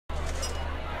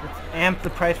amp the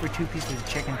price for 2 pieces of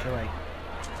chicken to like...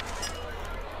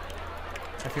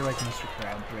 I feel like Mr.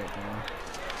 Krabs right now.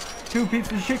 2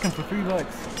 pieces of chicken for $3.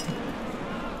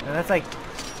 Now that's like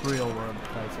real world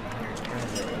pricing here.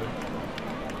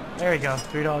 There we go,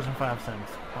 $3.05.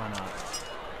 Why not?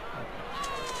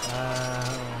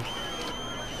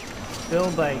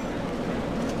 Build like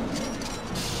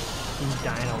some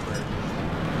dino burgers.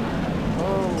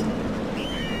 Oh, I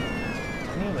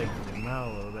need to like zoom out a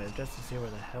little bit just to see where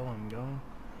the hell I'm going.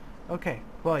 Okay,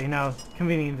 well, you know,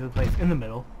 convenient to the place in the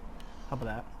middle. How about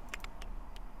that?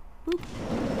 Boop.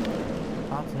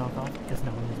 Thoughts, no thoughts, because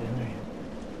no one is in there yet.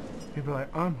 People are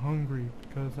like, I'm hungry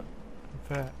because I'm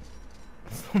fat.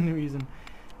 That's the only reason.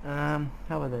 How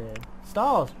about the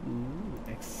stalls?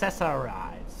 Ooh,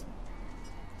 accessorize.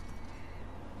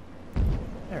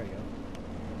 There we go.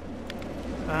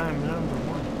 I'm number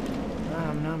 1.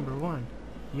 I'm number 1.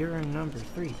 You're in number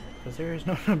 3, because there is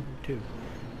no number 2.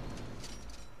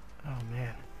 Oh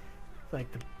man, it's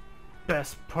like the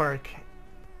best park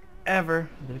ever. Are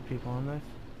there people on this?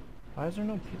 Why is there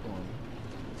no people on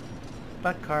this?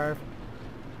 Butt carve.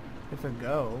 It's a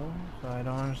go, so I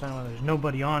don't understand why there's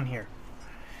nobody on here.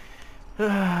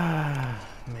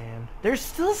 Man, they're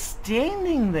still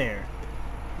standing there.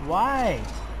 Why?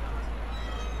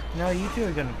 No, you two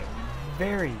are gonna get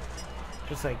very,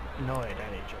 just like annoyed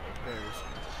at each other very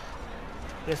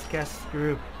soon. This guest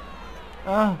group.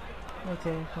 Oh,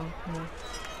 okay. Well,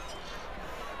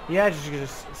 yeah,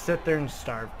 just sit there and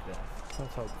starve to death.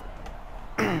 Let's hope.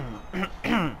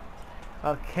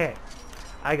 Okay,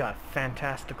 I got a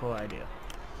fantastical idea.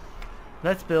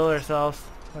 Let's build ourselves.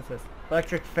 What's this?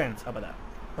 Electric fence. How about that?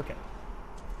 Okay.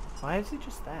 Why is it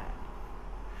just that?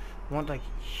 I want like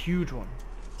a huge one.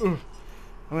 Ugh.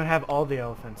 I'm gonna have all the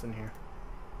elephants in here.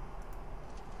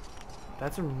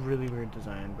 That's a really weird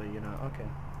design, but you know, okay.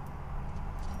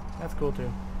 That's cool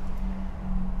too.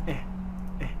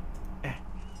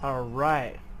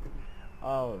 Alright.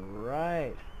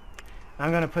 Alright.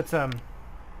 I'm gonna put some...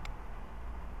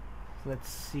 Let's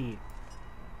see.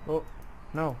 Oh,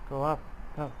 no, go up.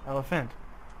 Oh, elephant.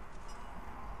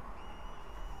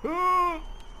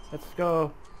 Let's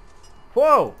go.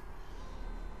 Whoa!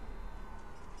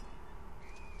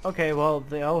 Okay, well,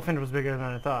 the elephant was bigger than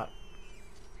I thought.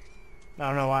 I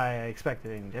don't know why I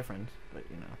expected any difference, but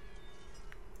you know.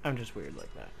 I'm just weird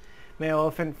like that. Male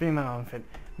elephant, female elephant.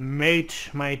 Mate,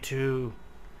 my two.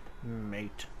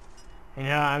 Mate. And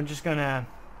you know, I'm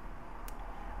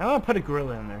gonna put a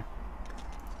gorilla in there.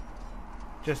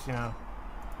 Just, you know,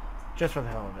 just for the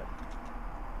hell of it.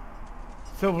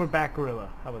 Silverback gorilla.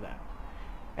 How about that?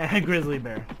 And a grizzly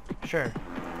bear. Sure.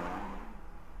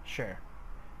 Sure.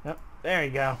 Yep. There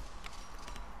you go.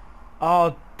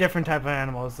 All different type of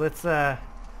animals. Let's,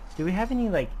 do we have any,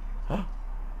 like,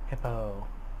 hippo.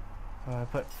 I'm gonna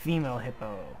put female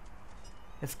hippo.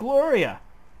 It's Gloria!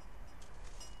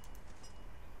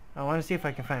 I want to see if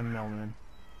I can find Melman.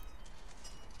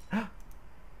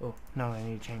 Oh, no, I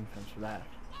need a chain fence for that.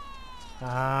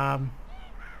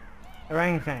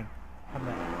 Orangutan. How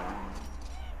about that?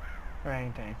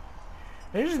 Orangutan.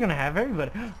 They're just gonna have everybody.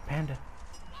 Panda.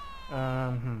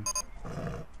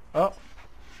 Oh.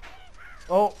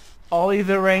 Oh, Ollie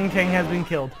the orangutan has been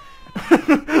killed.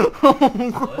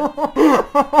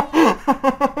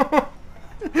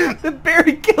 The bear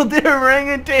killed the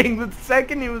orangutan the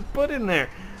second he was put in there.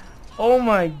 Oh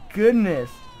my goodness.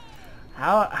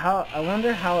 How I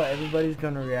wonder how everybody's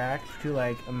gonna react to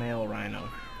like a male rhino.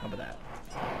 How about that?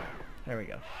 There we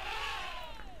go.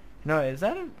 No, is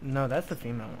that a... No, that's the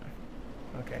female one.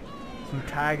 Okay. Some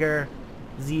tiger,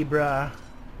 zebra.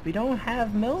 We don't have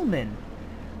Melman.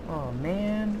 Oh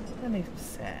man, that makes me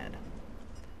sad.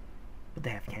 But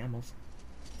they have camels.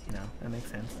 You know, that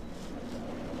makes sense.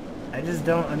 I just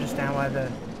don't understand why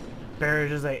the bear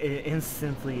just like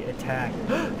instantly attack.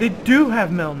 They do have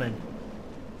Melman!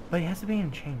 But he has to be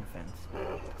in chain fence.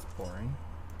 That's boring.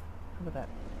 How about that?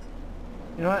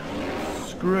 You know what?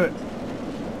 Screw it.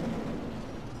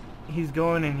 He's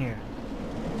going in here.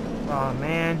 Oh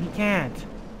man, he can't.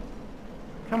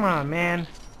 Come on, man.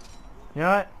 You know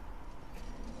what?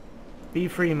 Be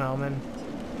free, Melman.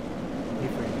 Be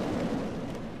free.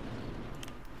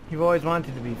 You've always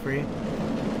wanted to be free.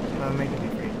 I'll make it be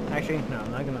free. Actually, no,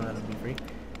 I'm not gonna let him be free.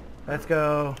 Let's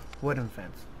go wooden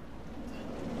fence.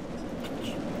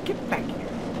 Get back here.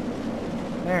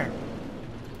 There.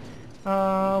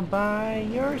 All by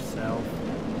yourself.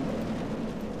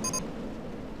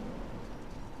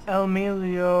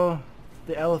 Emilio,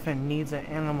 the elephant, needs an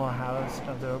animal house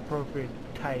of the appropriate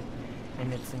type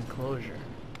and its enclosure.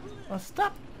 Well,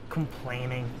 stop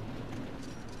complaining.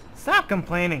 Stop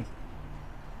complaining.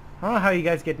 I don't know how you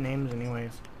guys get names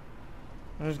anyways.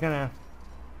 I'm just gonna...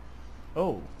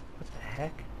 Oh, what the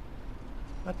heck?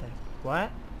 What the... What?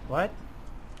 What?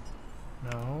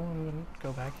 No, I'm gonna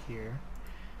go back here.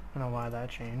 I don't know why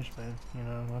that changed, but, you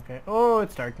know, okay. Oh,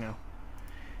 it's dark now.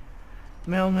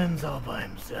 Melman's all by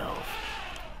himself.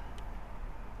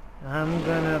 I'm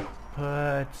gonna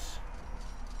put...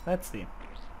 Let's see.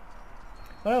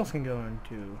 What else can go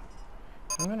into...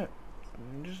 I'm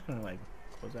just gonna, like,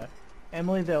 close that.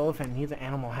 Emily the elephant needs an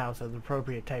animal house of the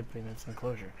appropriate type in its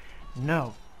enclosure.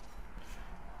 No.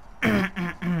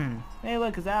 Hey,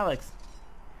 look, it's Alex.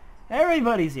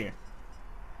 Everybody's here.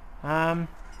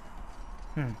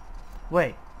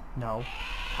 Wait. No.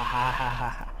 Ha ha ha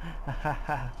ha ha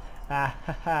ha ha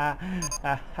ha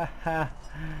ha ha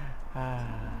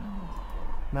ha.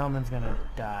 Melman's gonna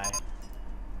die.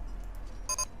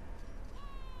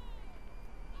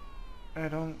 I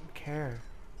don't care.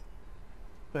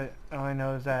 But all I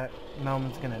know is that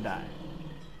Melman's gonna die.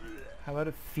 How about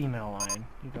a female lion?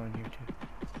 You go in here too.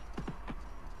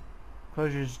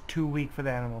 Enclosure's too weak for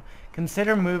the animal.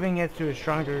 Consider moving it to a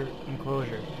stronger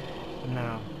enclosure.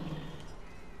 No.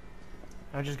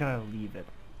 I'm just gonna leave it.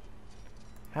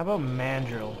 How about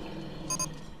Mandrill?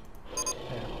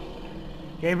 Yeah.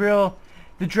 Gabriel,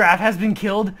 the giraffe has been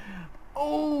killed.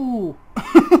 Oh!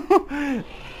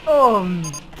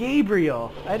 Oh,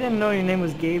 Gabriel. I didn't know your name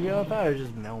was Gabriel. I thought it was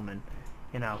just Melman.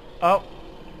 You know. Oh.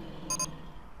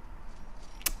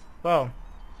 Well.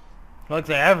 Looks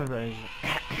like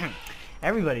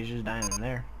everybody's just dying in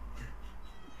there.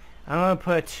 I'm gonna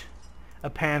put a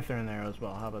panther in there as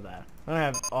well. How about that? I'm gonna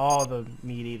have all the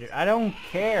meat eaters. I don't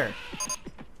care.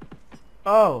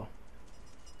 Oh.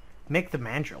 Make the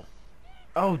mandrill.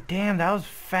 Oh, damn. That was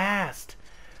fast.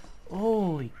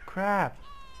 Holy crap.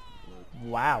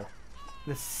 Wow.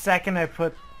 The second I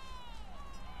put...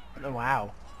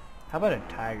 Wow. How about a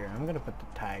tiger? I'm gonna put the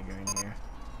tiger in here.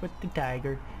 Put the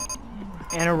tiger.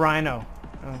 And a rhino.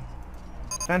 Oh.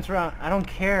 Fence around. I don't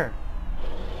care.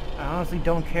 I honestly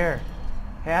don't care.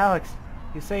 Hey, Alex.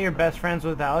 You say you're best friends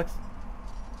with Alex?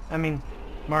 I mean,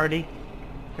 Marty.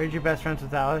 Heard you're best friends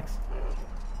with Alex.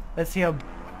 Let's see how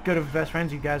good of best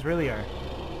friends you guys really are.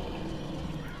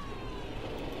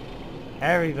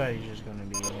 Everybody's just gonna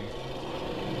be here.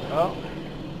 Oh.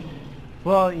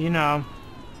 Well, you know.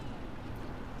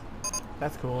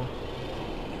 That's cool.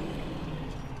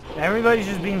 Everybody's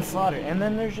just being slaughtered. And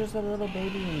then there's just a little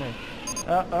baby in there.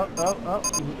 Oh.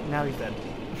 Now he's dead.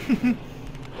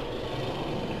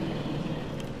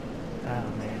 Oh,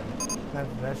 man.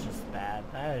 That's just bad.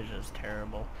 That is just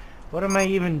terrible. What am I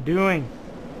even doing?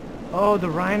 Oh, the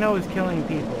rhino is killing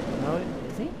people. No,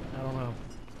 is he? I don't know.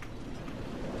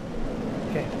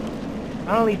 Okay.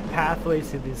 I don't leave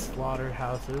pathways to these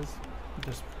slaughterhouses.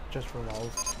 Just for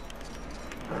lulz.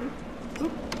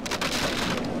 Oop.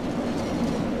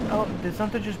 Oh, did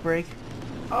something just break?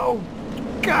 Oh,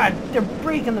 God! They're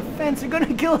breaking the fence! They're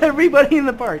gonna kill everybody in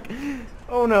the park!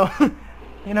 Oh no.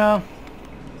 You know,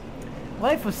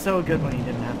 life was so good when you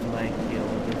didn't have to, like, deal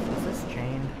with this. Is this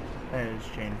chained? There is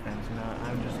chain fence. No,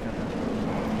 I'm just gonna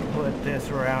put this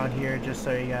around here just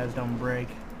so you guys don't break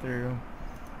through.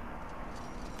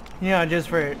 You know, just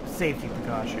for safety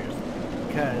precautions.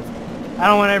 Because I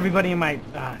don't want everybody in my...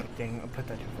 Ah, dang, I put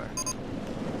that too far.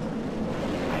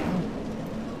 I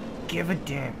don't give a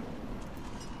damn.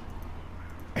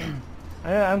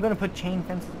 I'm gonna put chain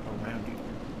fences around you.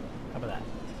 How about that?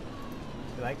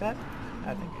 You like that?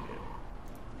 I think you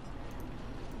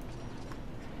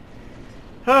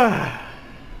do.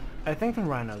 I think the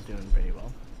rhino's doing pretty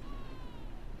well.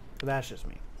 But that's just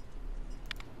me.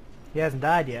 He hasn't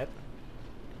died yet.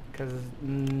 Because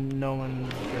no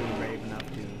one's really brave enough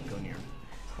to go near him.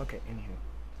 Okay, anywho.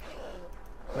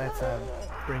 Let's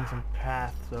bring some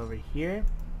paths over here.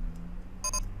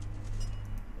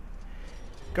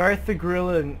 Garth the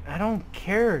gorilla, I don't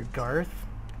care, Garth.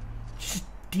 Just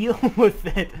deal with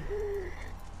it.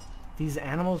 These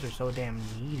animals are so damn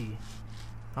needy.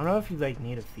 I don't know if you like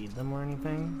need to feed them or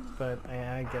anything, but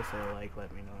I guess they'll like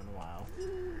let me know in a while.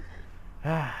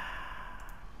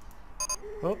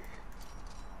 Oh.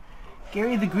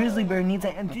 Gary the grizzly bear needs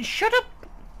a... Shut up!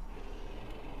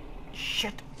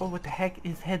 Shut. Oh, what the heck?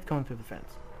 His head's going through the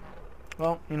fence.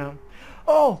 Well, you know.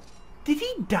 Oh! Did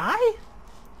he die?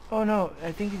 Oh no,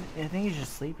 I think he's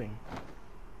just sleeping.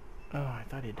 Oh, I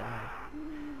thought he died.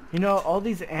 You know, all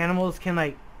these animals can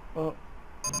like... Oh.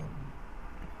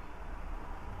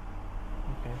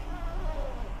 Okay.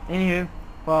 Anywho,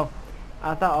 well,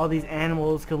 I thought all these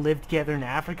animals could live together in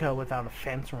Africa without a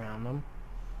fence around them.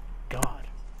 God.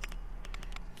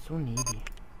 So needy.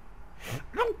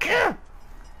 I don't care!